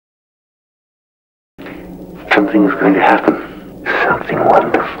Something's going to happen. Something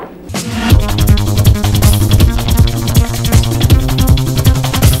wonderful.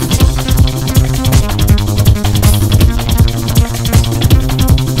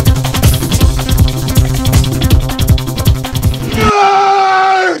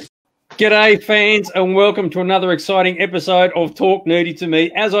 G'day fans and welcome to another exciting episode of Talk Nerdy to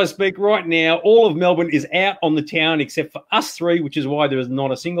Me. As I speak right now, all of Melbourne is out on the town except for us three, which is why there is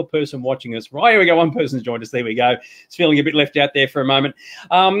not a single person watching us. Right, here we go. One person's joined us. There we go. It's feeling a bit left out there for a moment.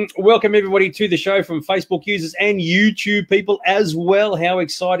 Welcome everybody to the show from Facebook users and YouTube people as well. How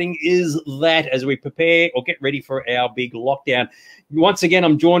exciting is that as we prepare or get ready for our big lockdown? Once again,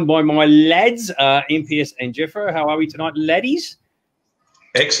 I'm joined by my lads, MPS and Jeffro. How are we tonight, laddies?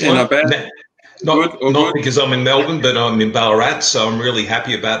 Excellent. Yeah, not bad. Not because I'm in Melbourne, but I'm in Ballarat, so I'm really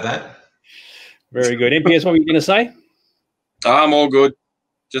happy about that. Very good. MPS, what were you going to say? I'm all good.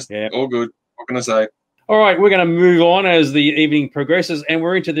 Just all good. What can I say? All right, we're going to move on as the evening progresses, and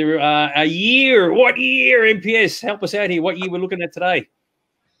we're into the a year. What year, MPS? Help us out here. What year we're looking at today?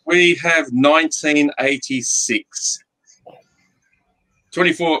 We have 1986.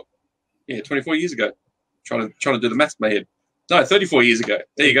 24 years ago. Trying to do the maths in my head. No, 34 years ago.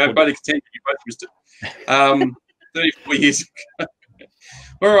 There you go. Buddy contended. You both missed it. 34 years ago.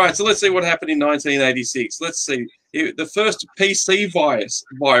 All right, so let's see what happened in 1986. Let's see. The first PC virus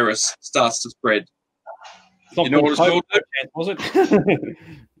starts to spread. You know what it's called? Was it? Do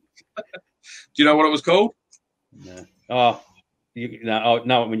you know what it was called? No. Oh,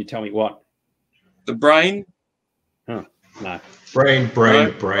 no, when you tell me what. The brain? Huh, no. Brain.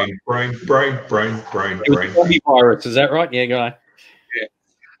 It was zombie virus, is that right? Yeah, go on.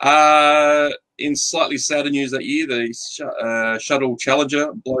 Yeah. In slightly sadder news that year, the shuttle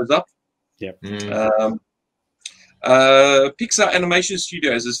Challenger blows up. Yep. Pixar Animation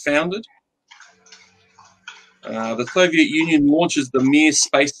Studios is founded. The Soviet Union launches the Mir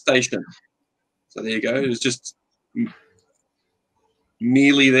space station. So there you go. It was just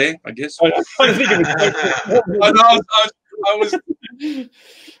merely there, I guess. I think it was. I was. Yeah,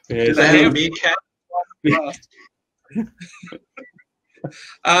 they have a meerkat?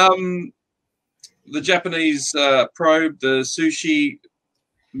 The Japanese probe, the sushi,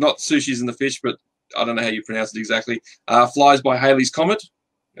 not sushi's in the fish, but I don't know how you pronounce it exactly, flies by Halley's Comet.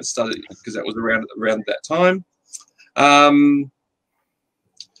 It started because that was around that time.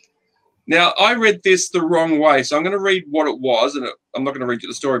 Now, I read this the wrong way, so I'm going to read what it was, and I'm not going to read you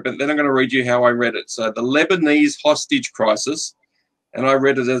the story, but then I'm going to read you how I read it. So, the Lebanese hostage crisis, and I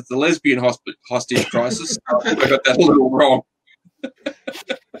read it as the lesbian hostage crisis. I got that a little wrong.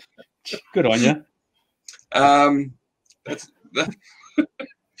 Good on you.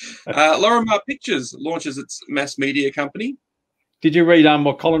 Lorimar Pictures launches its mass media company. Did you read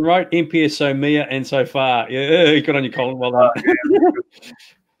what Colin wrote? MPS, so Mia, and so far. Yeah, good on you, Colin. Well done.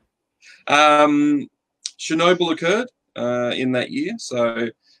 Chernobyl occurred in that year. So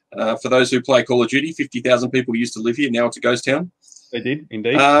for those who play Call of Duty, 50,000 people used to live here. Now it's a ghost town. They did,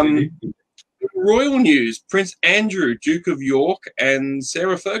 indeed. Royal news, Prince Andrew, Duke of York, and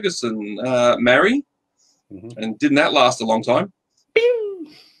Sarah Ferguson marry. And didn't that last a long time?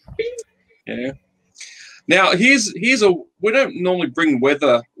 Bing. Yeah. Now, here's we don't normally bring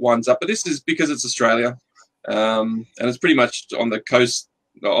weather ones up, but this is because it's Australia. And it's pretty much on the coast,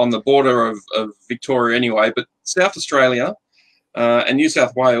 on the border of Victoria anyway, but South Australia and New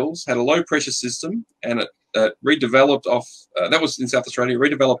South Wales had a low pressure system, and it redeveloped off, that was in South Australia,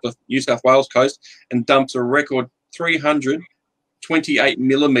 redeveloped the New South Wales coast and dumped a record 328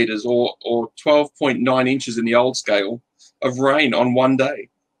 millimetres or 12.9 inches in the old scale of rain on one day.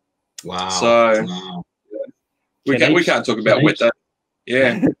 Wow. So we can't talk about wet days.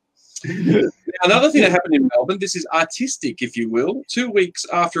 Yeah. Now, another thing that happened in Melbourne, this is artistic, if you will. 2 weeks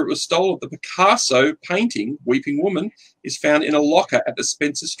after it was stolen, the Picasso painting, Weeping Woman, is found in a locker at the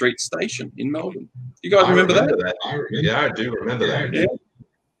Spencer Street station in Melbourne. You guys remember that? Yeah, I do remember that. Yeah.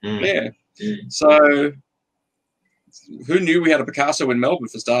 Yeah. So who knew we had a Picasso in Melbourne,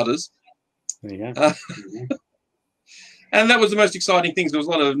 for starters? There you go. And that was the most exciting things. There was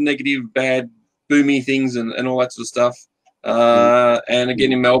a lot of negative, bad, boomy things and all that sort of stuff. And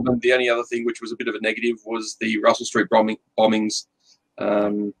again, in Melbourne, the only other thing which was a bit of a negative was the Russell Street bombings.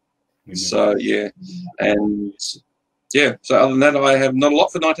 So, yeah. And, yeah, so other than that, I have not a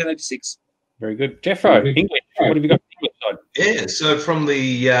lot for 1986. Very good. Jeffro, English. What have you got on the English side? Yeah, so from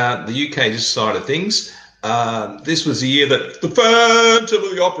the UK side of things, this was the year that the Phantom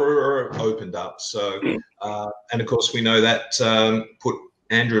of the Opera opened up. So, and of course, we know that put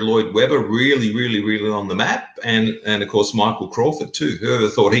Andrew Lloyd Webber really on the map, and of course Michael Crawford too. Whoever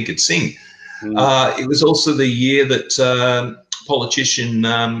thought he could sing? It was also the year that politician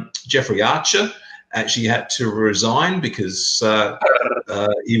Jeffrey Archer actually had to resign because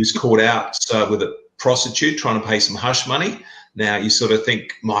he was caught out with a prostitute trying to pay some hush money. Now you sort of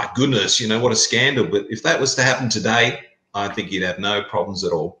think, my goodness, you know, what a scandal. But if that was to happen today, I think you'd have no problems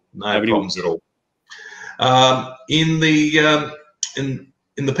at all. No problems at all. In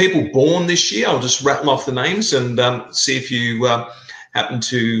the people born this year, I'll just rattle off the names and see if you happen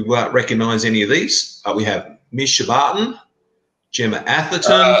to recognise any of these. We have Misha Barton, Gemma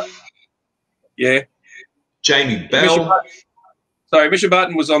Atherton, yeah, Jamie Bell. Misha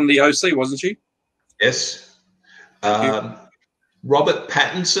Barton was on the OC, wasn't she? Yes. Robert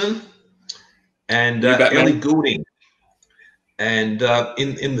Pattinson and Ellie Goulding. And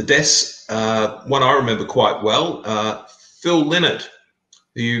in the deaths, one I remember quite well, Phil Lynott,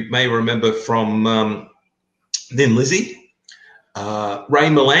 who you may remember from Thin Lizzy, Ray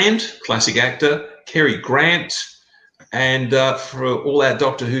Milland, classic actor, Cary Grant, and for all our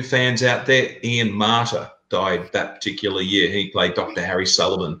Doctor Who fans out there, Ian Marter died that particular year. He played Dr. Harry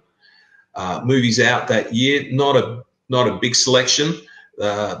Sullivan. Movies out that year, not a big selection.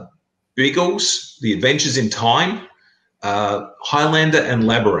 Biggles, The Adventures in Time, Highlander and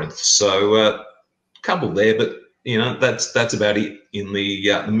Labyrinth. So a couple there, but you know that's about it in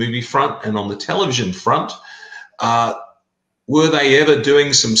the movie front. And on the television front, were they ever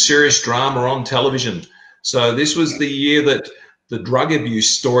doing some serious drama on television? So this was the year that the drug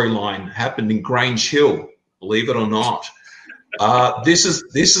abuse storyline happened in Grange Hill, believe it or not. This is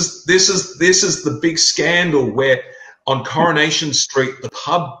the big scandal where on Coronation Street the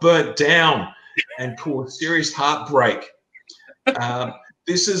pub burnt down and caused serious heartbreak.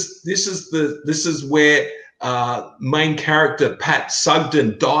 This is where main character Pat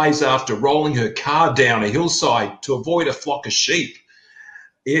Sugden dies after rolling her car down a hillside to avoid a flock of sheep.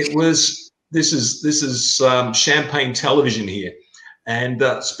 This is Champagne television here. And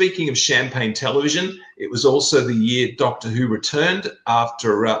speaking of Champagne television, it was also the year Doctor Who returned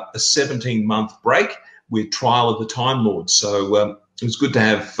after a 17-month break with Trial of the Time Lord. So it was good to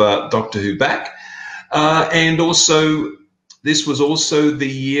have Doctor Who back. And also, this was also the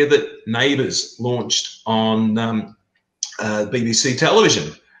year that Neighbours launched on BBC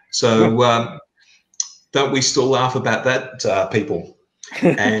television. So don't we still laugh about that, people?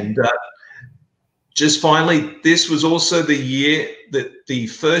 And just finally, this was also the year that the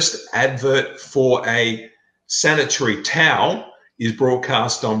first advert for a sanitary towel is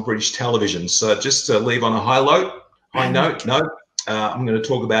broadcast on British television. So just to leave on a high note, I'm going to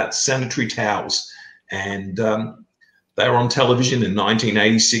talk about sanitary towels. And they were on television in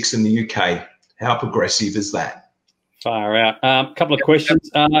 1986 in the UK. How progressive is that? Far out. A couple of questions.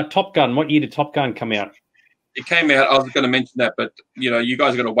 Top Gun. What year did Top Gun come out? It came out. I was going to mention that, but you know, you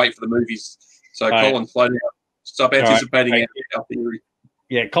guys are going to wait for the movies. So Colin, slow down. Stop anticipating our theory.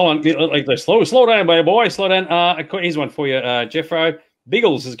 Yeah, Colin, slow down, baby boy. Slow down. Here's one for you, Jeffro.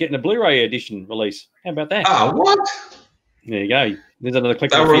 Biggles is getting a Blu-ray edition release. How about that? Oh, what? There you go. There's another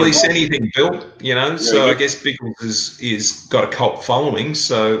click. They'll release anything, Bill. You know, so I guess Biggles is got a cult following.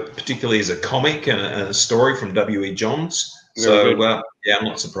 So particularly as a comic and a story from W.E. Johns. So yeah, I'm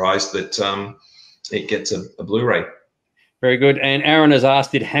not surprised that it gets a Blu-ray. Very good. And Aaron has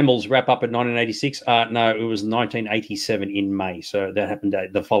asked, did Hamels wrap up in 1986? No, it was 1987 in May. So that happened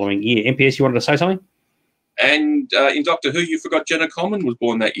the following year. MPS, you wanted to say something? And in Doctor Who, you forgot Jenna Coleman was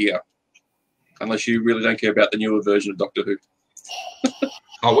born that year. Unless you really don't care about the newer version of Doctor Who.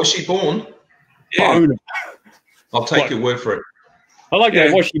 Oh, was she born? Yeah. I'll take your word for it. I like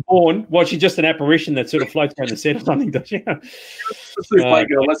that. Was she born? Was she just an apparition that sort of floats around the set or something? Does she? Girl. Let's not worry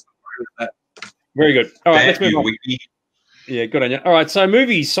about that. Very good. All right, let's move on. Wiki. Yeah, good on you. All right, so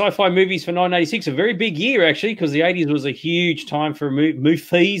movies, sci-fi movies for 1986, a very big year, actually, because the 80s was a huge time for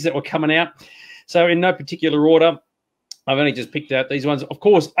movies that were coming out. So in no particular order, I've only just picked out these ones. Of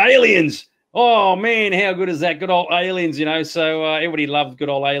course, Aliens. Oh, man, how good is that? Good old Aliens, you know. So everybody loved good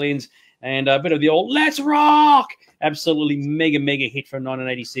old Aliens. And a bit of the old Let's Rock. Absolutely mega hit from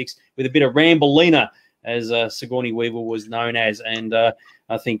 1986 with a bit of Rambolina, as Sigourney Weaver was known as. And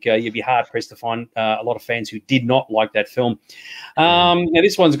I think you'd be hard-pressed to find a lot of fans who did not like that film. Now,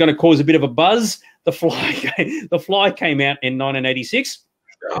 this one's going to cause a bit of a buzz. The Fly came out in 1986.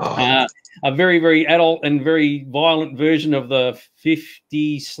 A very adult and very violent version of the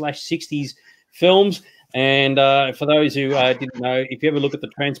 50/60s films. And for those who didn't know, if you ever look at the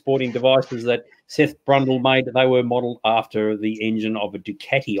transporting devices that Seth Brundle made, they were modelled after the engine of a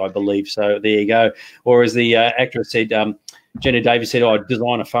Ducati, I believe. So there you go. Or as the actress said, Jenna Davis said,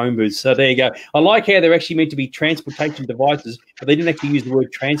 design a phone booth. So there you go. I like how they're actually meant to be transportation devices, but they didn't actually use the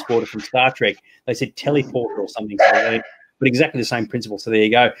word transporter from Star Trek. They said teleporter or something. So but exactly the same principle. So there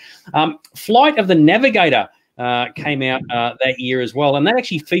you go. Flight of the Navigator came out that year as well, and that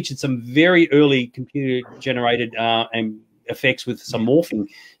actually featured some very early computer-generated effects with some morphing.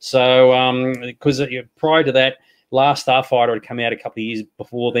 So because prior to that, Last Starfighter had come out a couple of years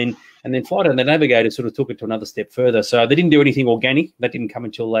before then, and then Flight of the Navigator sort of took it to another step further. So they didn't do anything organic. That didn't come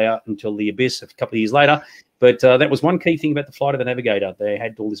until the Abyss a couple of years later. But that was one key thing about the Flight of the Navigator. They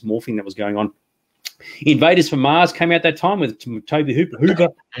had all this morphing that was going on. Invaders from Mars came out that time with Toby Hooper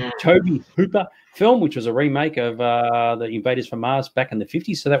film, which was a remake of the Invaders from Mars back in the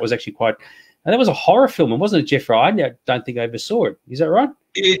 50s. So that was actually quite. And that was a horror film, and wasn't it, Jeff? I don't think I ever saw it. Is that right?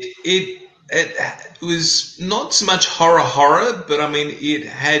 It was not so much horror, but I mean it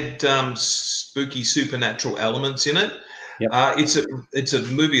had spooky supernatural elements in it. Yep. It's a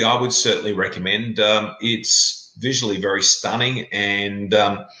movie I would certainly recommend. It's visually very stunning, and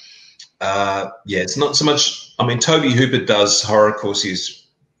it's not so much. I mean, Toby Hooper does horror. Of course, he's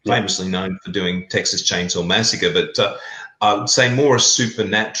famously known for doing Texas Chainsaw Massacre, but I would say more a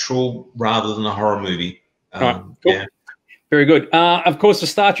supernatural rather than a horror movie. Right, cool. Yeah. Very good. Of course, for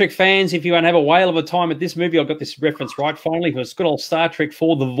Star Trek fans, if you want to have a whale of a time at this movie, I've got this reference right finally. It's good old Star Trek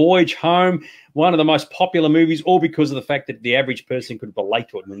 4, The Voyage Home, one of the most popular movies, all because of the fact that the average person could relate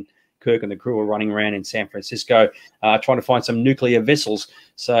to it. And Kirk and the crew were running around in San Francisco trying to find some nuclear vessels.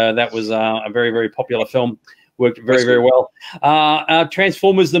 So that was a very, very popular film. Worked very, very well.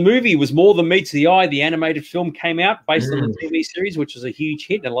 Transformers, the movie, was more than meets the eye. The animated film came out based on the TV series, which was a huge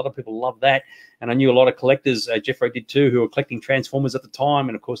hit, and a lot of people loved that. And I knew a lot of collectors, Jeffrey did too, who were collecting Transformers at the time.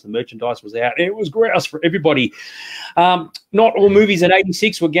 And, of course, the merchandise was out. It was grouse for everybody. Not all movies in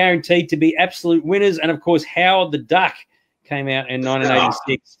 86 were guaranteed to be absolute winners. And, of course, Howard the Duck came out in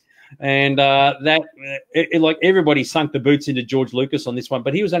 1986. And like everybody sunk the boots into George Lucas on this one,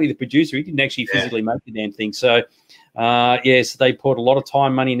 but he was only the producer. He didn't actually physically make the damn thing. So, yes, they poured a lot of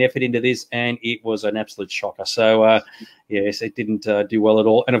time, money, and effort into this, and it was an absolute shocker. So, yes, it didn't do well at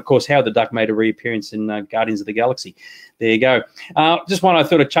all. And, of course, Howard the Duck made a reappearance in Guardians of the Galaxy. There you go. Just one I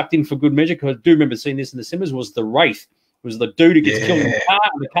thought I chucked in for good measure, because I do remember seeing this in the cinemas, was The Wraith. It was the dude who gets killed in the car,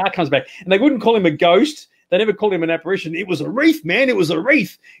 and the car comes back. And they wouldn't call him a ghost. They never called him an apparition. It was a wraith, man. It was a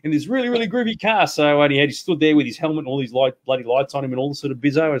wraith in this really, really groovy car. So he stood there with his helmet and all these bloody lights on him and all the sort of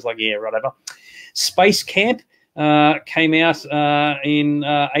bizzo. I was like, yeah, whatever. Space Camp came out in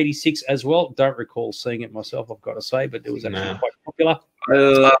 86 as well. Don't recall seeing it myself, I've got to say, but it was actually quite popular. I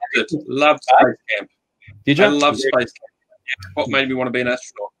loved it. Loved Space Camp. Did you? I loved Space Camp. What made me want to be an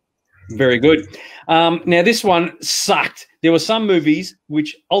astronaut. Very good. Now, this one sucked. There were some movies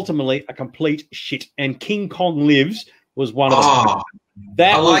which ultimately are complete shit, and King Kong Lives was one of them.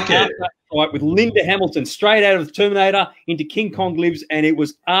 That I like it. Right, with Linda Hamilton, straight out of Terminator into King Kong Lives, and it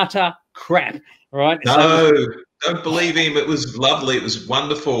was utter crap. Right? No, don't believe him. It was lovely. It was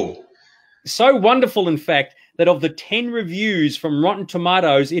wonderful. So wonderful, in fact, that of the 10 reviews from Rotten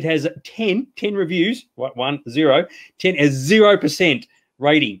Tomatoes, it has 10 reviews. 10 has 0%.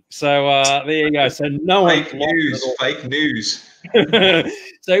 rating. So there you go. So no fake news.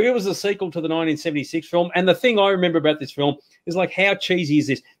 So it was a sequel to the 1976 film. And the thing I remember about this film is, like, how cheesy is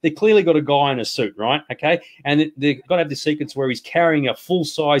this? They clearly got a guy in a suit, right? Okay. And they've got to have this sequence where he's carrying a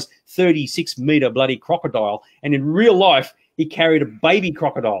full-size 36-meter bloody crocodile. And in real life, he carried a baby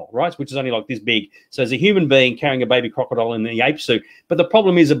crocodile, right, which is only like this big. So as a human being carrying a baby crocodile in the ape suit. But the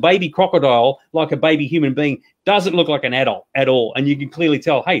problem is, a baby crocodile, like a baby human being, doesn't look like an adult at all. And you can clearly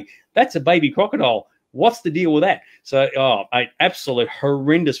tell, hey, that's a baby crocodile. What's the deal with that? So, an absolute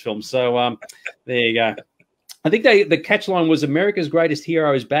horrendous film. So there you go. I think the catchline was America's greatest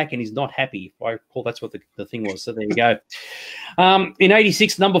hero is back and he's not happy. If I recall, that's what the thing was. So there you go. In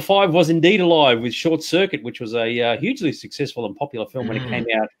 86, number 5 was Indeed Alive with Short Circuit, which was a hugely successful and popular film when it came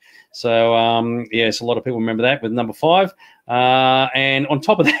out. So, yes, a lot of people remember that with number 5. And on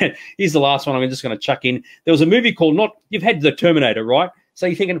top of that, here's the last one I'm just going to chuck in. There was a movie called you've had The Terminator, right? So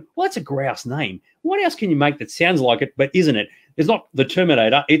you're thinking, well, that's a grouse name. What else can you make that sounds like it, but isn't it? It's not The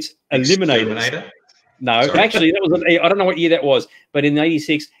Terminator. It's Eliminator. No, sorry. Actually, that was I don't know what year that was, but in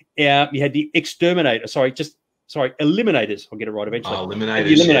 '86, you had the Exterminator. Eliminators. I'll get it right eventually. Oh,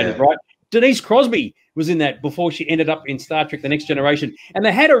 Eliminators, right? Denise Crosby was in that before she ended up in Star Trek: The Next Generation, and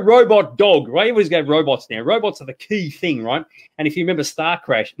they had a robot dog. Right? Everybody's got robots now. Robots are the key thing, right? And if you remember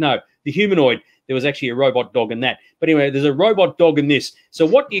the Humanoid, there was actually a robot dog in that. But anyway, there's a robot dog in this. So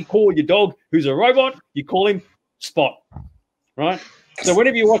what do you call your dog who's a robot? You call him Spot, right? So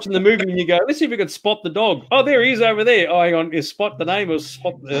whenever you're watching the movie and you go, let's see if we can spot the dog. Oh, there he is over there. Oh, hang on. Is Spot the name or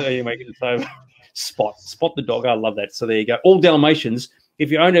Spot? You make it so Spot the dog. I love that. So there you go. All Dalmatians. If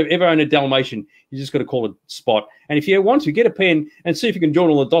you ever own a Dalmatian, you just got to call it Spot. And if you want to, get a pen and see if you can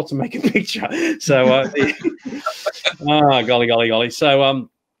join all the dots and make a picture. So, golly. So,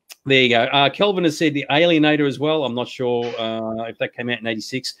 there you go. Kelvin has said the Alienator as well. I'm not sure if that came out in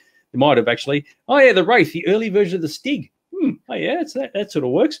 86. It might have actually. Oh, yeah, the Wraith, the early version of the Stig. Oh, yeah, that sort of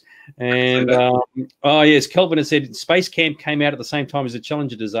works. And, yes, Kelvin has said Space Camp came out at the same time as the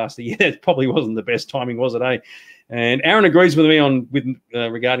Challenger disaster. Yeah, it probably wasn't the best timing, was it, eh? And Aaron agrees with me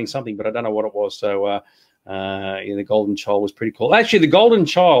regarding something, but I don't know what it was. So, the Golden Child was pretty cool. Actually, the Golden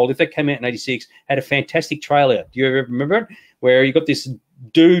Child, if that came out in 86, had a fantastic trailer. Do you ever remember it? Where you got this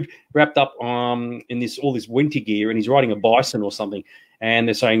dude wrapped up in all this winter gear, and he's riding a bison or something. And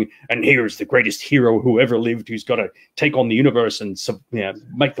they're saying, and here is the greatest hero who ever lived, who's got to take on the universe and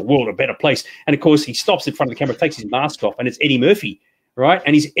make the world a better place. And, of course, he stops in front of the camera, takes his mask off, and it's Eddie Murphy, right?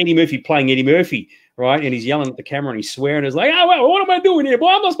 And he's Eddie Murphy playing Eddie Murphy, right? And he's yelling at the camera and he's swearing. He's like, oh, well, what am I doing here? Boy,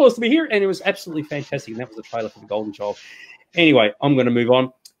 I'm not supposed to be here. And it was absolutely fantastic. And that was the trailer for The Golden Child. Anyway, I'm going to move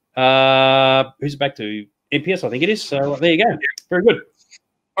on. Who's back to MPS? I think it is. So there you go. Very good.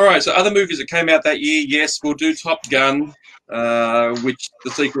 All right, so other movies that came out that year, yes, we'll do Top Gun, which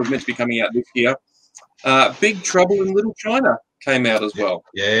the sequel is meant to be coming out this year. Big Trouble in Little China came out as well.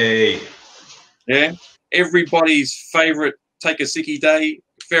 Yay. Yeah. Everybody's favourite take a sickie day,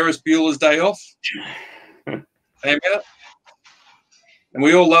 Ferris Bueller's Day Off came out. And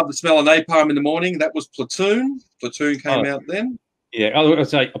we all love the smell of napalm in the morning. That was Platoon. Platoon came out then. Yeah, I was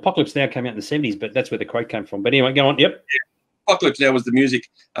say Apocalypse Now came out in the 70s, but that's where the quote came from. But anyway, go on. Yep. Yeah. Apocalypse Now was the music.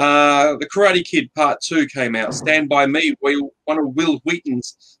 The Karate Kid Part 2 came out. Stand By Me, one of Will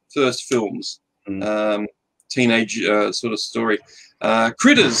Wheaton's first films. Teenage sort of story.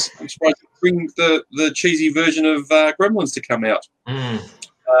 Critters, I'm surprised to bring the cheesy version of Gremlins to come out.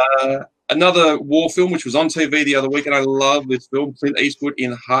 Another war film, which was on TV the other week, and I love this film, Clint Eastwood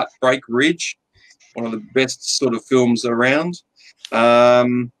in Heartbreak Ridge, one of the best sort of films around.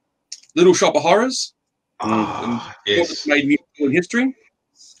 Little Shop of Horrors. Yes. Made musical in history.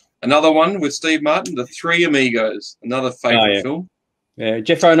 Another one with Steve Martin, The Three Amigos, another favourite film. Yeah,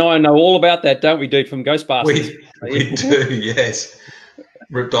 Jeffro and I know all about that, don't we, dude, from Ghostbusters? We do, yes.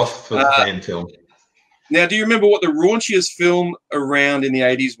 Ripped off for the fan film. Now, do you remember what the raunchiest film around in the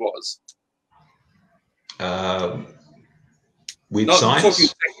 80s was? With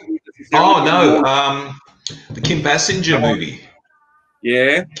Science? The Kim Basinger movie.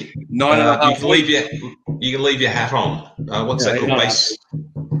 Yeah, 9.5. You can leave your hat on. What's that called?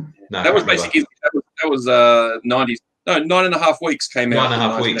 No, that was basically that was 90s. No, 9.5 weeks came out.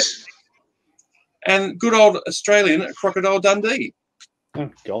 9.5 weeks. And good old Australian Crocodile Dundee. Oh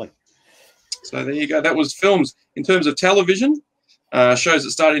golly! So there you go. That was films. In terms of television, shows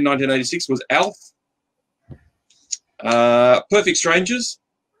that started in 1986 was Alf, Perfect Strangers.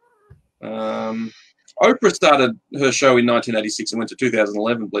 Oprah started her show in 1986 and went to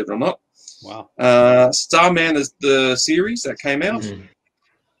 2011, believe it or not. Wow. Starman is the series that came out.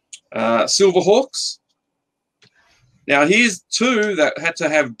 Silverhawks. Now, here's two that had to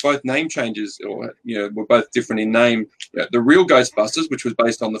have both name changes, or were both different in name. The Real Ghostbusters, which was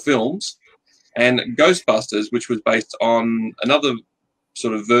based on the films, and Ghostbusters, which was based on another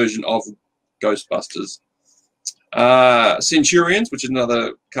sort of version of Ghostbusters. Centurions, which is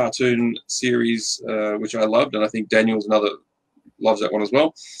another cartoon series which I loved, and I think Daniel's loves that one as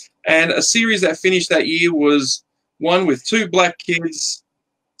well. And a series that finished that year was one with two black kids,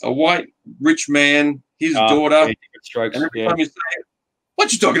 a white rich man, his daughter. Strokes, and every time you say it,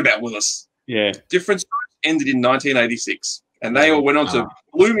 what you talking about, Willis? Yeah. Different Strokes ended in 1986, and they all went on to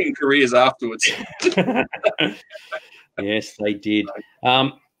blooming careers afterwards. Yes, they did.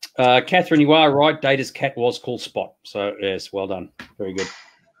 Catherine, you are right. Data's cat was called Spot. So, yes, well done. Very good.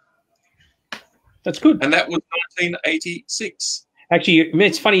 That's good. And that was 1986. Actually,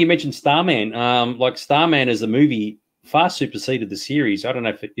 it's funny you mentioned Starman. Like Starman as a movie far superseded the series. I don't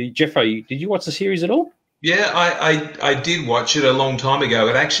know if Jeffro, did you watch the series at all? Yeah, I did watch it a long time ago.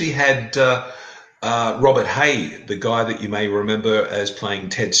 It actually had Robert Hay, the guy that you may remember as playing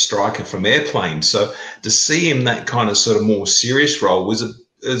Ted Stryker from Airplane. So to see him that kind of sort of more serious role was a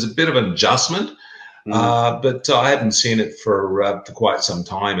bit of an adjustment. But I hadn't seen it for quite some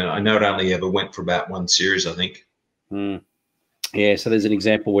time, and I know it only ever went for about one series, I think. Yeah, so there's an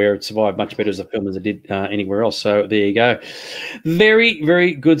example where it survived much better as a film as it did anywhere else. So there you go. Very,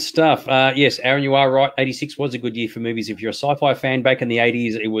 very good stuff. Yes, Aaron, you are right. 86 was a good year for movies. If you're a sci-fi fan back in the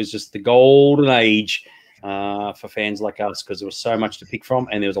 80s, it was just the golden age for fans like us because there was so much to pick from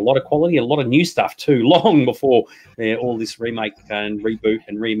and there was a lot of quality, a lot of new stuff too, long before all this remake and reboot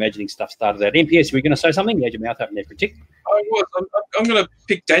and reimagining stuff started out. MPS, were you going to say something? You had your mouth open there for a tick. I was. I'm going to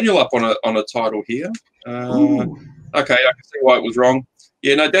pick Daniel up on a title here. Okay, I can see why it was wrong.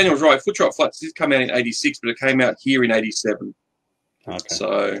 Yeah, no, Daniel was right. Foot Trot Flats did come out in 86, but it came out here in 87. Okay.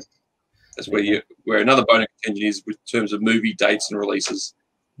 So that's where another bone of contention is with terms of movie dates and releases.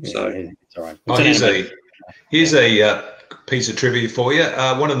 Yeah, so it's all right. Here's a piece of trivia for you.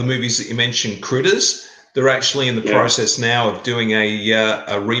 One of the movies that you mentioned, Critters, they're actually in the process now of doing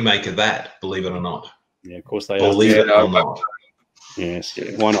a remake of that, believe it or not. Yeah, of course they are. Believe it or not. Yes,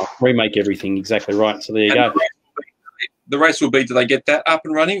 why not? Remake everything, exactly right. So there you go. The race will be, do they get that up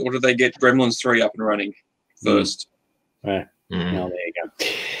and running or do they get Gremlins 3 up and running first? Yeah. No, there you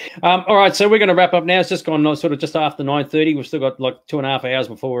go. All right, so we're going to wrap up now. It's just gone sort of just after 9:30. We've still got like 2.5 hours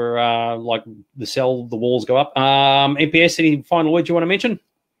before like the walls go up. MPS, any final words you want to mention?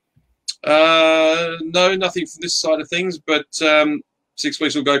 No, nothing from this side of things, but 6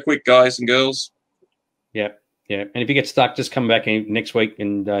 weeks will go quick, guys and girls. Yep. Yeah, and if you get stuck, just come back in next week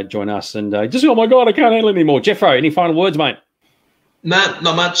and join us. And just, oh, my God, I can't handle it anymore. Jeffro, any final words, mate? No,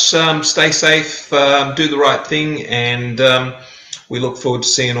 not much. Stay safe, do the right thing, and we look forward to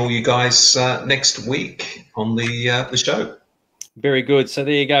seeing all you guys next week on the show. Very good. So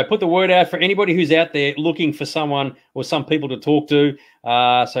there you go. Put the word out for anybody who's out there looking for someone or some people to talk to.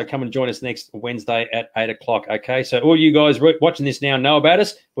 So come and join us next Wednesday at 8 o'clock. Okay. So all you guys watching this now know about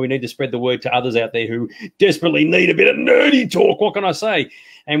us, but we need to spread the word to others out there who desperately need a bit of nerdy talk. What can I say?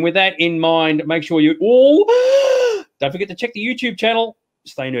 And with that in mind, make sure you all don't forget to check the YouTube channel.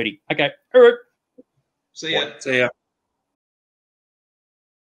 Stay nerdy. Okay. All right. See ya. See ya.